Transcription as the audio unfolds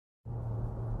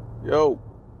Yo,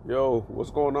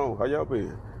 what's going on? How y'all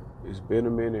been? It's been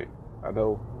a minute. I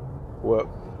know. Well,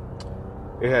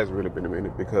 it hasn't really been a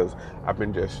minute because I've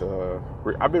been just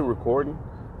I've been recording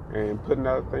and putting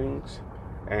out things,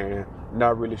 and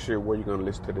not really sure where you're gonna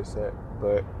listen to this at.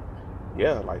 But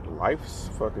yeah, like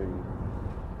life's fucking,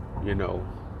 you know,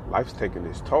 life's taking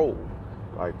its toll.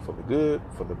 Like for the good,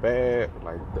 for the bad,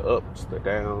 like the ups, the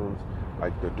downs,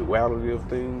 like the duality of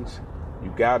things.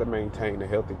 You gotta maintain a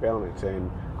healthy balance,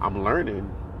 and I'm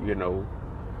learning, you know,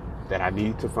 that I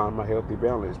need to find my healthy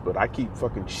balance. But I keep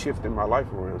fucking shifting my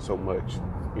life around so much,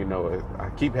 you know. I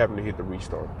keep having to hit the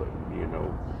restart button, you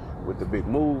know, with the big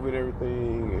move and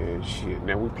everything and shit.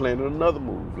 Now we're planning another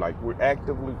move. Like we're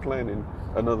actively planning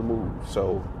another move.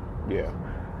 So yeah.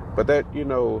 But that, you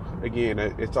know, again,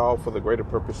 it's all for the greater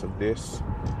purpose of this,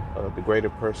 the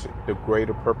greater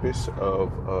purpose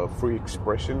of free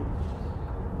expression.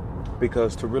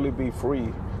 Because to really be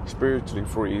free, spiritually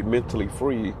free, mentally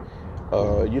free,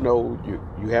 you know,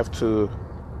 you have to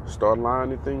start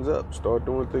lining things up, start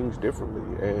doing things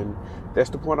differently. And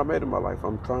that's the point I'm at in my life.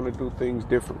 I'm trying to do things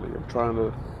differently. I'm trying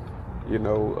to, you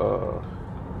know,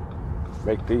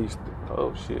 make these,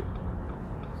 oh shit,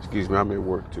 excuse me, I'm at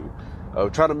work too.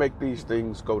 Trying to make these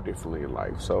things go differently in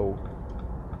life. So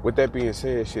with that being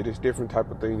said, shit, it's different type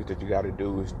of things that you got to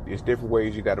do. It's different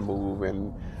ways you got to move,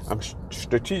 and I'm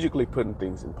strategically putting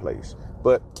things in place.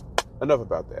 But enough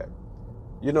about that.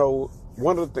 You know,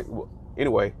 one of the things,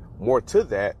 anyway, more to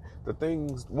that,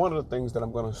 one of the things that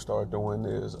I'm going to start doing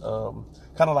is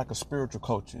kind of like a spiritual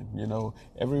coaching. You know,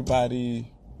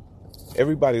 everybody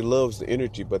loves the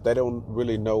energy, but they don't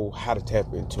really know how to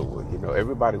tap into it. You know,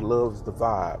 everybody loves the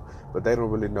vibe, but they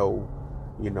don't really know,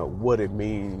 you know, what it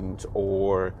means,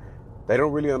 or they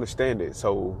don't really understand it.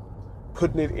 So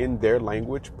putting it in their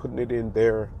language, putting it in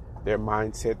their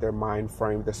mindset, their mind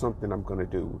frame, that's something I'm going to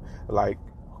do. Like,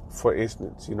 for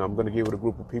instance, you know, I'm going to give it a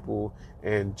group of people,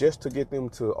 and just to get them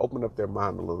to open up their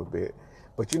mind a little bit.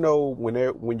 But you know,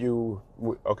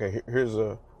 here's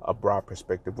a broad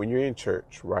perspective. When you're in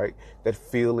church, right, that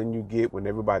feeling you get when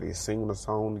everybody is singing a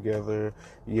song together,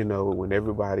 you know, when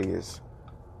everybody is,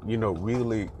 you know,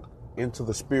 really into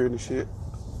the spirit and shit,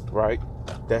 right?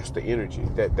 That's the energy.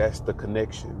 That's the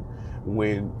connection.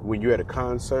 When you're at a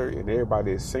concert and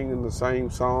everybody is singing the same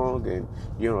song, and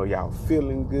you know y'all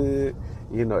feeling good,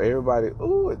 you know, everybody,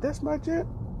 ooh, that's my jam.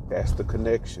 That's the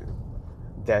connection.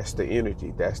 That's the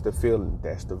energy. That's the feeling.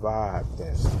 That's the vibe.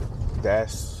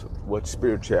 That's what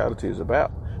spirituality is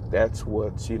about. That's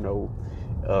what's, you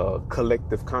know,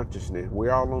 collective consciousness.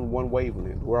 We're all on one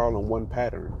wavelength. We're all on one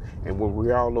pattern. And when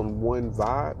we're all on one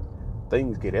vibe,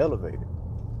 things get elevated.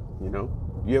 You know,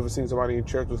 you ever seen somebody in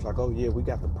church was like, oh yeah, we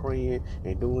got the praying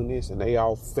and doing this, and they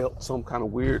all felt some kind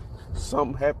of weird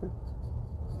something happen?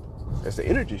 That's the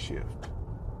energy shift.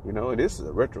 You know, and this is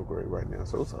a retrograde right now,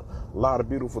 so it's a lot of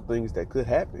beautiful things that could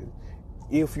happen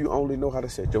if you only know how to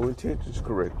set your intentions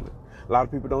correctly. A lot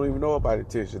of people don't even know about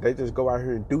intentions. They just go out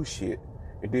here and do shit,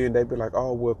 and then they be like,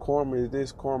 oh, well, karma is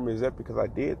this, karma is that because I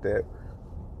did that.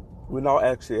 When all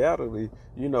actuality,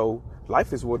 you know,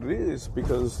 life is what it is,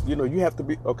 because, you know, you have to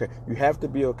be okay. You have to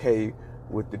be okay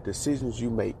with the decisions you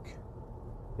make.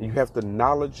 You have to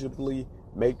knowledgeably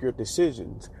make your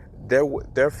decisions.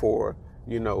 Therefore,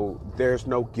 you know, there's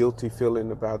no guilty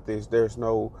feeling about this. There's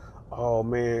no, oh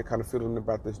man, kind of feeling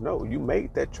about this. No, you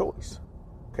made that choice.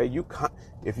 Okay,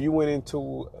 if you went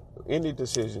into any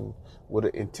decision with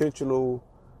an intentional,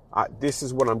 this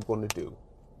is what I'm going to do.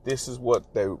 This is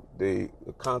what the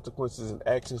consequences and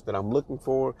actions that I'm looking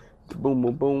for. Boom,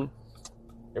 boom, boom.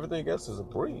 Everything else is a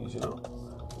breeze, you know.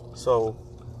 So,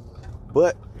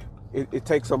 but it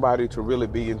takes somebody to really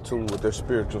be in tune with their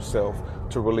spiritual self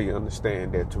to really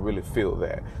understand that, to really feel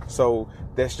that. So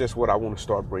that's just what I want to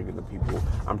start bringing to people.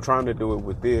 I'm trying to do it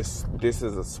with this. This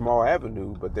is a small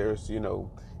avenue, but there's, you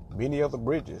know, many other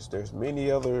bridges. There's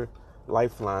many other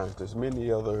lifelines. There's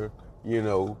many other, you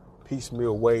know,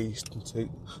 piecemeal ways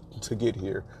to get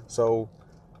here. So,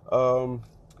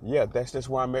 yeah, that's just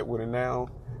where I'm at with it now.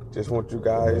 Just want you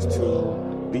guys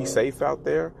to be safe out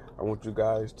there. I want you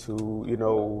guys to, you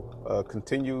know,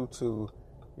 continue to,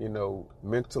 you know,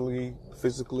 mentally,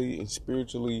 physically, and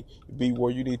spiritually be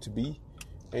where you need to be.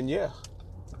 And yeah.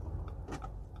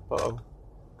 Uh-oh.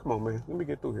 Come on, man. Let me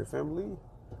get through here, family.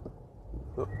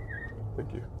 Oh,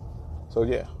 thank you. So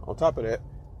yeah, on top of that,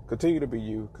 continue to be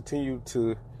you. Continue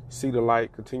to see the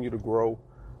light. Continue to grow.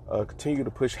 Continue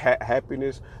to push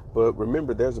happiness. But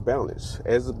remember, there's a balance.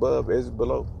 As above, as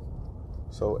below.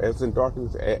 So as in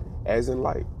darkness, as in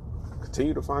light.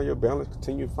 Continue to find your balance.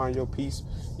 Continue to find your peace.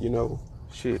 You know,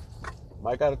 shit.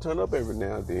 Might got to turn up every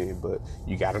now and then, but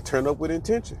you got to turn up with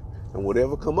intention. And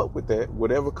whatever come up with that,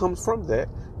 whatever comes from that,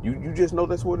 you just know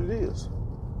that's what it is.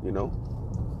 You know,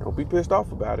 don't be pissed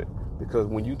off about it, because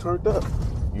when you turned up,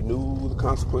 you knew the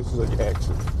consequences of your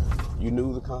actions. You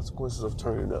knew the consequences of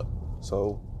turning up.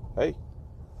 So, hey,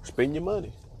 spend your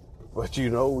money. But you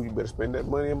know, you better spend that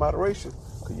money in moderation,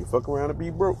 because you fuck around and be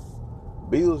broke.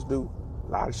 Bills due.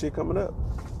 A lot of shit coming up.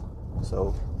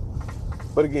 So,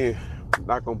 but again, I'm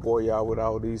not going to bore y'all with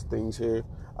all these things here.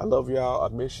 I love y'all. I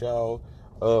miss y'all.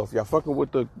 If y'all fucking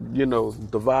with the, you know,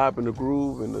 the vibe and the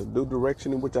groove and the new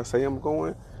direction in which I say I'm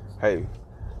going, hey,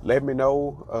 let me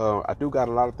know. I do got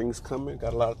a lot of things coming,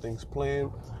 got a lot of things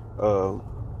planned.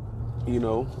 You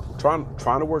know, trying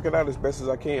to work it out as best as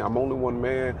I can. I'm only one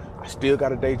man. I still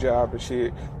got a day job and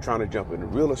shit. Trying to jump into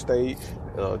real estate.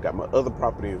 Got my other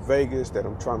property in Vegas that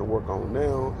I'm trying to work on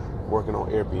now. Working on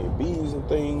Airbnbs and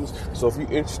things. So if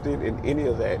you're interested in any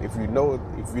of that, if you know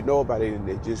about it and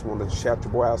they just want to shout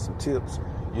your boy out some tips,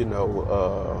 you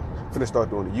know, finna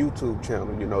start doing a YouTube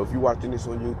channel. You know, if you're watching this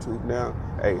on YouTube now,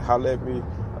 hey, holla at me.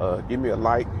 Give me a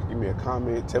like, give me a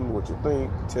comment, tell me what you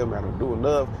think, tell me I don't do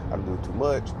enough, I don't do too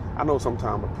much. I know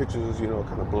sometimes my pictures, you know,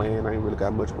 kind of bland. I ain't really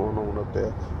got much going on up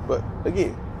there. But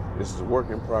again, this is a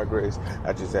work in progress.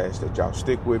 I just ask that y'all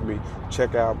stick with me.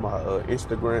 Check out my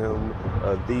Instagram,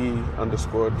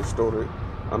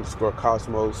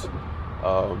 _distorted_cosmos.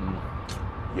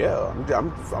 Yeah,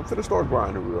 I'm finna start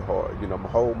grinding real hard. You know, my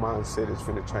whole mindset is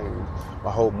finna change.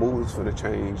 My whole mood is finna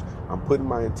change. I'm putting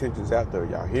my intentions out there.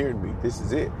 Y'all hearing me? This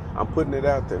is it. I'm putting it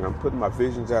out there. I'm putting my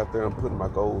visions out there. I'm putting my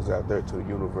goals out there to the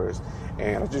universe.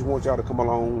 And I just want y'all to come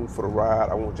along for the ride.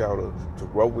 I want y'all to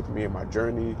grow with me in my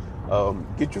journey.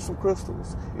 Get you some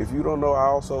crystals. If you don't know, I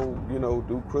also, you know,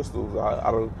 do crystals.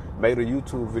 I made a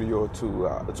YouTube video or two.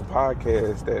 It's a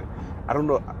podcast that I don't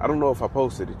know if I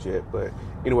posted it yet, but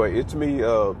anyway, it's me,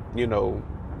 you know,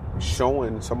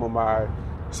 showing some of my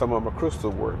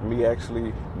crystal work, me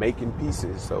actually making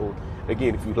pieces. So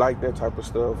again, if you like that type of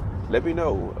stuff, let me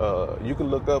know. You can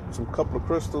look up some couple of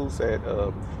crystals at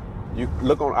you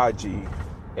look on IG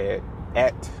at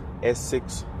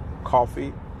S6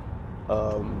 Coffee.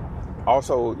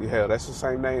 Also, hell, that's the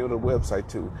same name of the website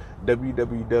too.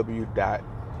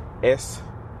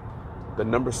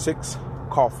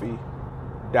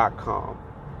 www.s6coffee.com.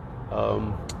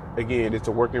 Again, it's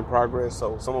a work in progress.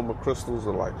 So some of my crystals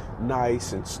are like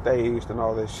nice and staged and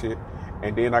all that shit.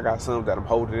 And then I got some that I'm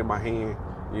holding in my hand,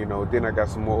 you know. Then I got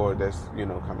some more that's, you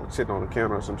know, kind of sitting on the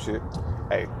counter or some shit.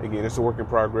 Hey, again, it's a work in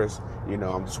progress. You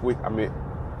know, I'm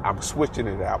switching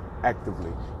it out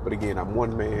actively. But again, I'm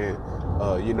one man.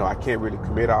 You know, I can't really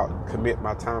commit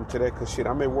my time to that, because shit,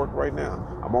 I'm at work right now.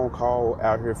 I'm on call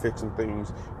out here fixing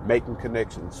things, making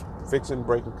connections,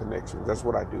 breaking connections. That's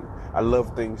what I do. I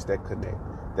love things that connect.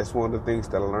 That's one of the things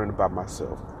that I learned about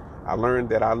myself. I learned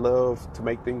that I love to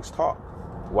make things talk.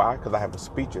 Why? Because I have a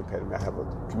speech impediment. I have a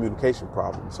communication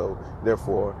problem. So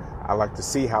therefore, I like to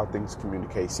see how things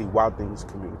communicate, see why things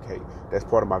communicate. That's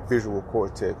part of my visual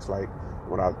cortex. Like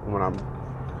when I'm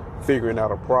figuring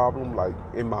out a problem, like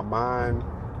in my mind,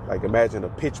 like imagine a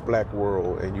pitch black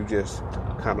world and you just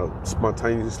kind of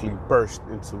spontaneously burst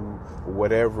into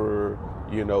whatever,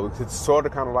 you know. It's sort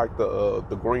of kind of like the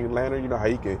Green Lantern, you know, how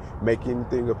he can make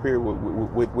anything appear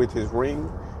with his ring.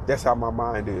 That's how my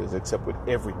mind is, except with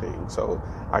everything. So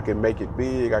I can make it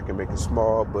big, I can make it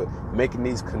small, but making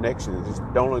these connections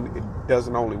it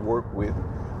doesn't only work with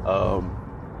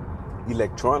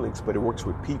electronics, but it works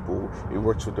with people, it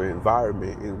works with the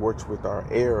environment, it works with our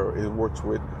air, it works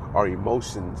with our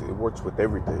emotions, it works with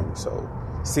everything. So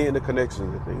seeing the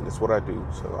connections and things, that's what I do.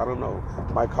 So I don't know,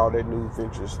 I might call that new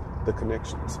ventures the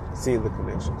connections, seeing the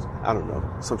connections. I don't know,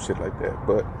 some shit like that.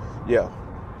 But yeah,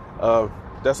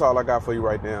 that's all I got for you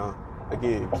right now.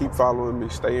 Again, keep following me,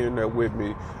 stay in there with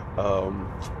me.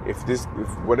 If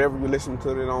whatever you're listening to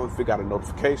it on, if you got a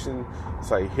notification,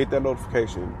 say hit that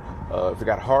notification. If you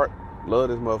got a heart, love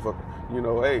this motherfucker. You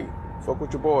know, hey, fuck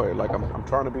with your boy. Like I'm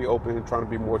trying to be open and trying to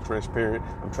be more transparent.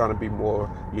 I'm trying to be more,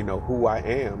 you know, who I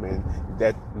am, and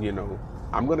that, you know,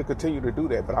 I'm going to continue to do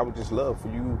that. But I would just love for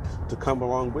you to come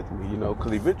along with me, you know,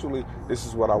 because eventually this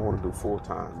is what I want to do full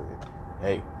time. And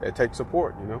hey, that takes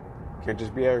support, you know. Can't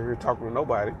just be out here talking to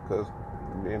nobody, because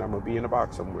then I'm going to be in a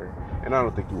box somewhere. And I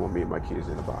don't think you want me and my kids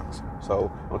in a box.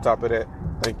 So on top of that,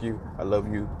 thank you. I love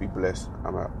you. Be blessed.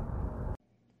 I'm out.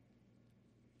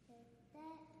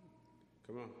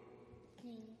 Come on.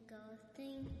 Twinkle,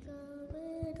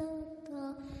 little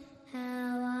star,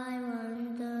 how I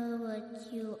wonder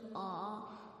what you are.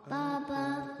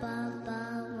 Baba,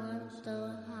 Baba, wants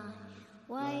so high,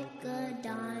 like a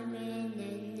diamond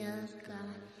in the sky.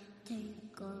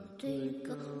 Twinkle,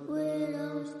 twinkle,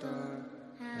 little star,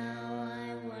 how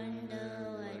I wonder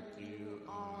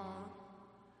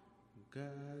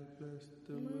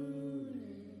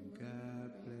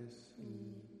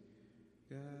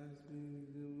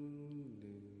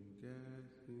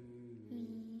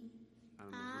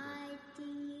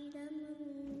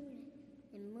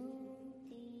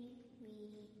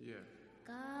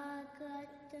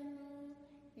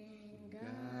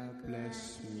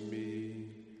bless me.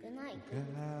 Good night.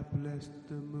 God bless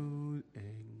the moon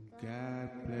and God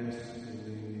bless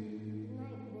me. Good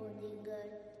night,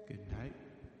 bodyguard. Good night.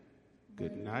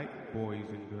 Good night, boys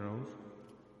and girls.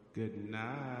 Good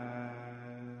night.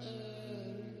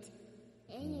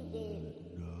 And you did